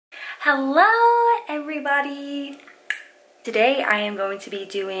Hello everybody! Today I am going to be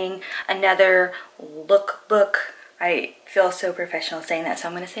doing another lookbook. I feel so professional saying that, so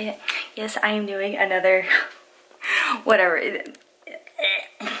I'm going to say it. Yes, I am doing another,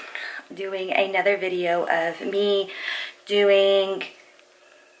 doing another video of me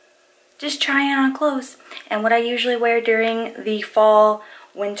just trying on clothes and what I usually wear during the fall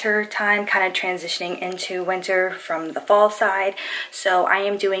winter time, kind of transitioning into winter from the fall side. So I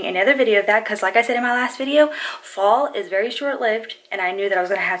am doing another video of that because, like I said in my last video, fall is very short-lived and I knew that I was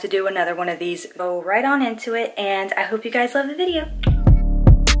going to have to do another one of these. Go right on into it, and I hope you guys love the video.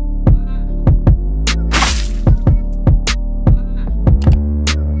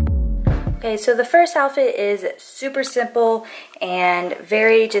 Okay, so the first outfit is super simple and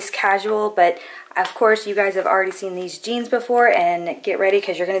very just casual, but of course you guys have already seen these jeans before, and get ready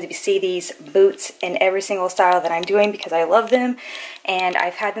because you're going to see these boots in every single style that I'm doing because I love them and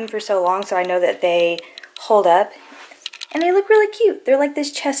I've had them for so long, so I know that they hold up and they look really cute. They're like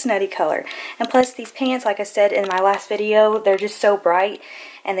this chestnutty color, and plus these pants, like I said in my last video, they're just so bright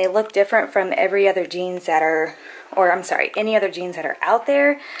and they look different from every other jeans that are, or I'm sorry, any other jeans that are out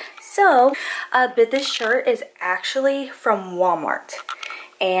there. So, but this shirt is actually from Walmart,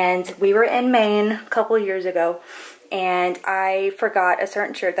 and we were in Maine a couple years ago, and I forgot a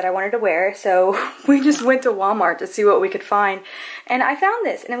certain shirt that I wanted to wear, so we just went to Walmart to see what we could find, and I found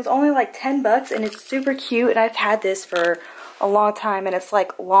this, and it was only like 10 bucks, and it's super cute, and I've had this for a long time, and it's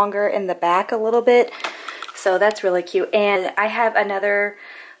like longer in the back a little bit, so that's really cute. And I have another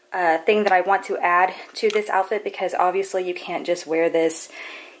thing that I want to add to this outfit, because obviously you can't just wear this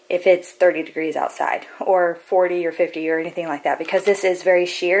if it's 30 degrees outside or 40 or 50 or anything like that, because this is very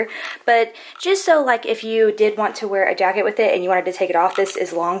sheer. But just so, like, if you did want to wear a jacket with it and you wanted to take it off, this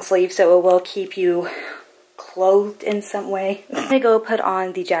is long sleeve, so it will keep you clothed in some way. I'm gonna go put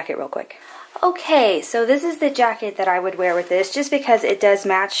on the jacket real quick. Okay, so this is the jacket that I would wear with this, just because it does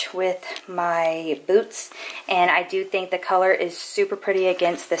match with my boots, and I do think the color is super pretty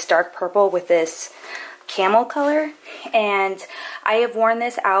against this dark purple with this camel color. And I have worn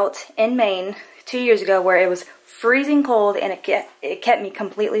this out in Maine 2 years ago where it was freezing cold and it kept me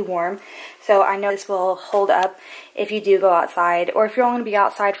completely warm. So I know this will hold up if you do go outside, or if you're only going to be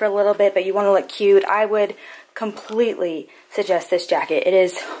outside for a little bit but you want to look cute. I would completely suggest this jacket. It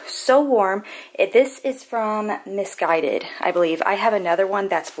is so warm. This is from Misguided, I believe. I have another one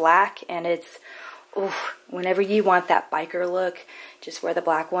that's black, and it's, oof, whenever you want that biker look, just wear the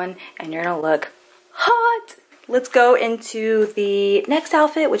black one and you're gonna look hot. Let's go into the next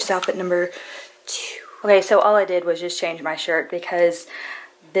outfit, which is outfit number 2. Okay, so all I did was just change my shirt because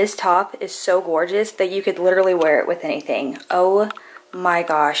this top is so gorgeous that you could literally wear it with anything. Oh my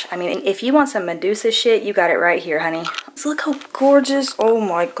gosh. I mean, if you want some Medusa shit, you got it right here, honey. So look how gorgeous. Oh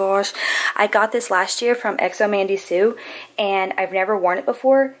my gosh. I got this last year from XOMANDYSUE, and I've never worn it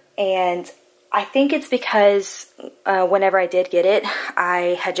before, and I think it's because whenever I did get it,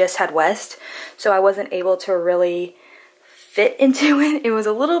 I had just had West, so I wasn't able to really fit into it. It was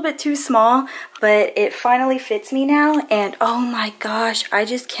a little bit too small, but it finally fits me now, and oh my gosh, I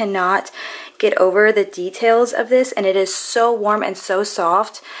just cannot get over the details of this, and it is so warm and so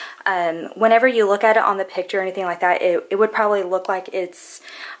soft. Whenever you look at it on the picture or anything like that, it would probably look like it's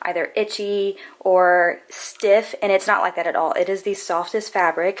either itchy or stiff, and it's not like that at all. It is the softest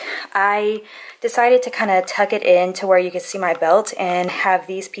fabric. I decided to kind of tuck it in to where you can see my belt and have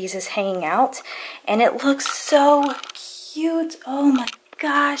these pieces hanging out, and it looks so cute. Oh my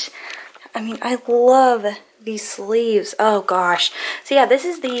gosh. I mean, I love these sleeves. Oh gosh. So yeah, this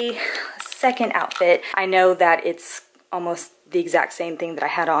is the second outfit. I know that it's almost the exact same thing that I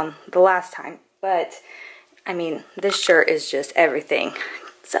had on the last time, but I mean, this shirt is just everything.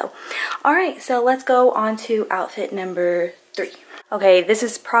 So, alright, so let's go on to outfit number 3. Okay, this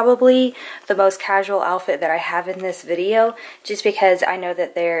is probably the most casual outfit that I have in this video, just because I know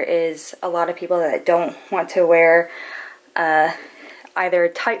that there is a lot of people that don't want to wear either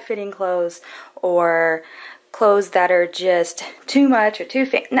tight-fitting clothes or clothes that are just too much or too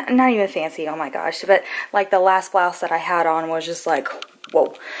not even fancy, oh my gosh, but like the last blouse that I had on was just like,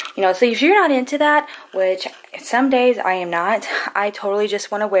 whoa, you know. So if you're not into that, which some days I am not, I totally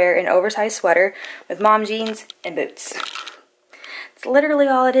just want to wear an oversized sweater with mom jeans and boots. It's literally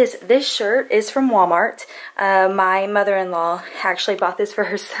all it is. This shirt is from Walmart. My mother-in-law actually bought this for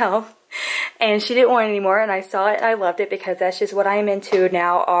herself, and she didn't want it anymore, and I saw it and I loved it because that's just what I'm into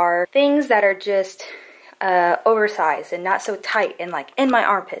now, are things that are just oversized and not so tight and like in my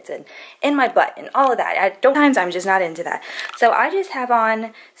armpits and in my butt and all of that. Sometimes I'm just not into that. So I just have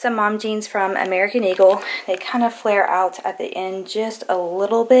on some mom jeans from American Eagle. They kind of flare out at the end just a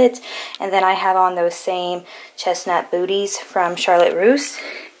little bit. And then I have on those same chestnut booties from Charlotte Russe.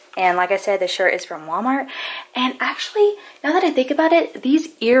 And like I said, the shirt is from Walmart. And actually, now that I think about it, these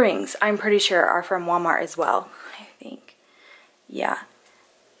earrings, I'm pretty sure, are from Walmart as well. I think. Yeah,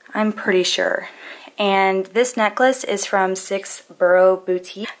 I'm pretty sure. And this necklace is from 6 Borough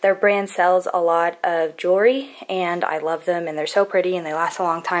Boutique. Their brand sells a lot of jewelry, and I love them, and they're so pretty, and they last a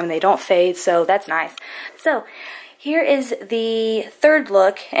long time, and they don't fade, so that's nice. So here is the third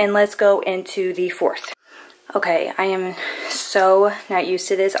look, and let's go into the fourth. Okay, I am so not used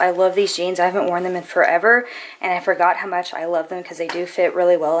to this. I love these jeans. I haven't worn them in forever, and I forgot how much I love them because they do fit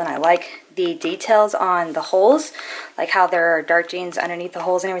really well, and I like the details on the holes, like how there are dark jeans underneath the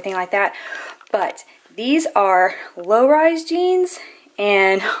holes and everything like that. But these are low-rise jeans,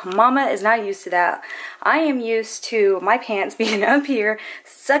 and mama is not used to that. I am used to my pants being up here,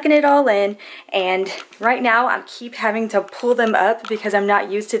 sucking it all in, and right now I keep having to pull them up because I'm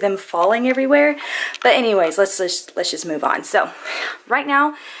not used to them falling everywhere. But anyways, let's just move on. So right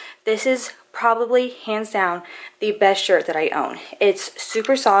now, this is probably hands down the best shirt that I own. It's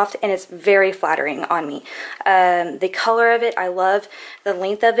super soft and it's very flattering on me. The color of it, I love the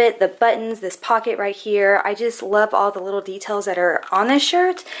length of it, the buttons, this pocket right here. I just love all the little details that are on this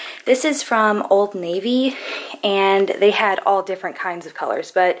shirt. This is from Old Navy, and they had all different kinds of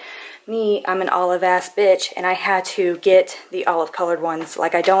colors, but me, I'm an olive ass bitch, and I had to get the olive colored ones.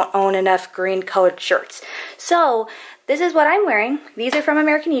 Like, I don't own enough green colored shirts. So this is what I'm wearing. These are from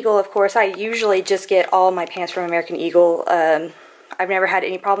American Eagle, of course. I usually just get all my pants from American Eagle. I've never had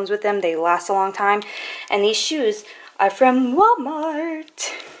any problems with them. They last a long time. And these shoes are from Walmart.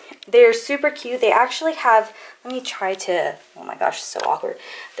 They're super cute. They actually have, let me try to, oh my gosh, it's so awkward.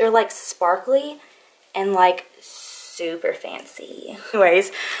 They're like sparkly and like super fancy.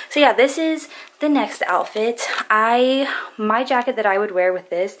 Anyways, so yeah, this is the next outfit. My jacket that I would wear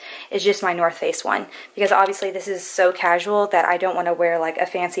with this is just my North Face one, because obviously this is so casual that I don't want to wear like a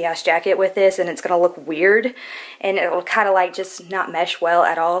fancy ass jacket with this, and it's gonna look weird, and it'll kind of like just not mesh well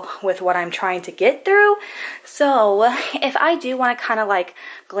at all with what I'm trying to get through. So if I do want to kind of like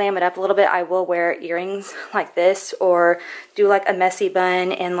glam it up a little bit, I will wear earrings like this, or do like a messy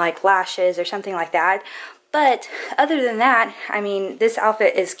bun and like lashes or something like that. But other than that, I mean, this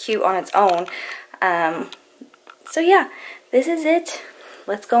outfit is cute on its own. So yeah, this is it.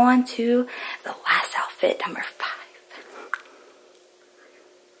 Let's go on to the last outfit, number 5.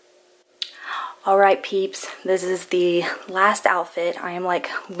 Alright peeps, this is the last outfit. I am like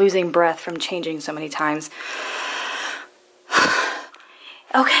losing breath from changing so many times.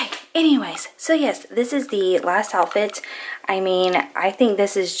 Okay, anyways, so yes, this is the last outfit. I mean, I think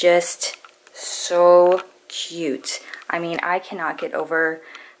this is just so cute. I mean, I cannot get over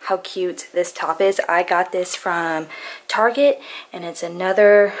how cute this top is. I got this from Target, and it's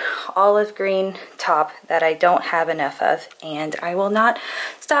another olive green top that I don't have enough of, and I will not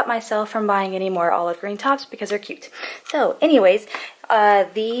stop myself from buying any more olive green tops because they're cute. So anyways,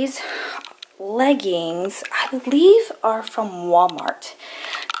 these leggings, I believe, are from Walmart.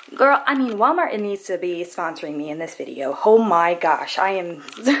 Girl, I mean, Walmart needs to be sponsoring me in this video. Oh my gosh, I am...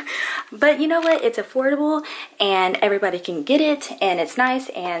 But you know what? It's affordable, and everybody can get it, and it's nice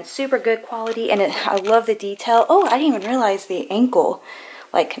and super good quality, and I love the detail. Oh, I didn't even realize the ankle.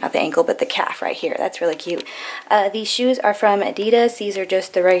 Like, not the ankle, but the calf right here. That's really cute. These shoes are from ADIDAS. These are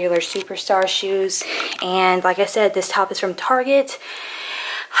just the regular Superstar shoes. And like I said, this top is from Target.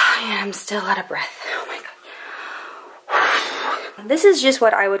 I'm still out of breath. Oh my God. This is just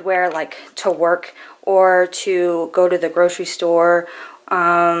what I would wear like to work or to go to the grocery store.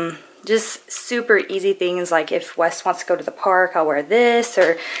 Just super easy things, like if Wes wants to go to the park, I'll wear this,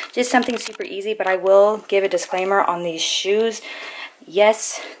 or just something super easy. But I will give a disclaimer on these shoes.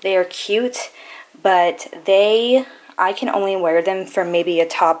 Yes, they are cute, but I can only wear them for maybe a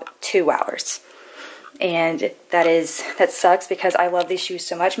top 2 hours. And that sucks because I love these shoes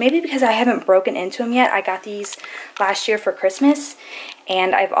so much. Maybe because I haven't broken into them yet. I got these last year for Christmas,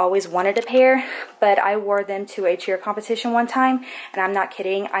 and I've always wanted a pair, but I wore them to a cheer competition one time, and I'm not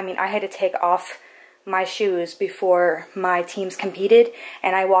kidding. I mean, I had to take off my shoes before my teams competed,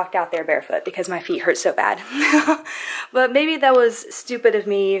 and I walked out there barefoot because my feet hurt so bad. But maybe that was stupid of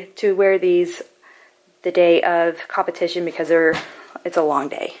me to wear these the day of competition because it's a long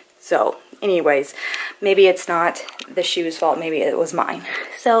day. So anyways, maybe it's not the shoe's fault, maybe it was mine.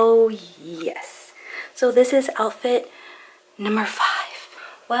 So yes, so this is outfit number 5.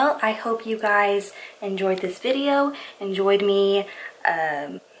 Well, I hope you guys enjoyed this video, enjoyed me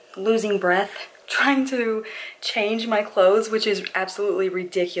losing breath trying to change my clothes, which is absolutely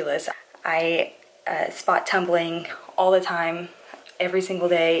ridiculous. I spot tumbling all the time, every single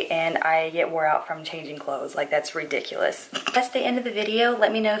day, and I get wore out from changing clothes. Like, that's ridiculous. That's the end of the video.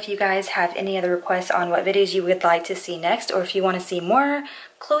 Let me know if you guys have any other requests on what videos you would like to see next, or if you want to see more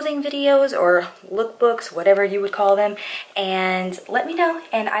clothing videos or lookbooks, whatever you would call them, and let me know,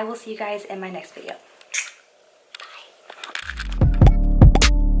 and I will see you guys in my next video.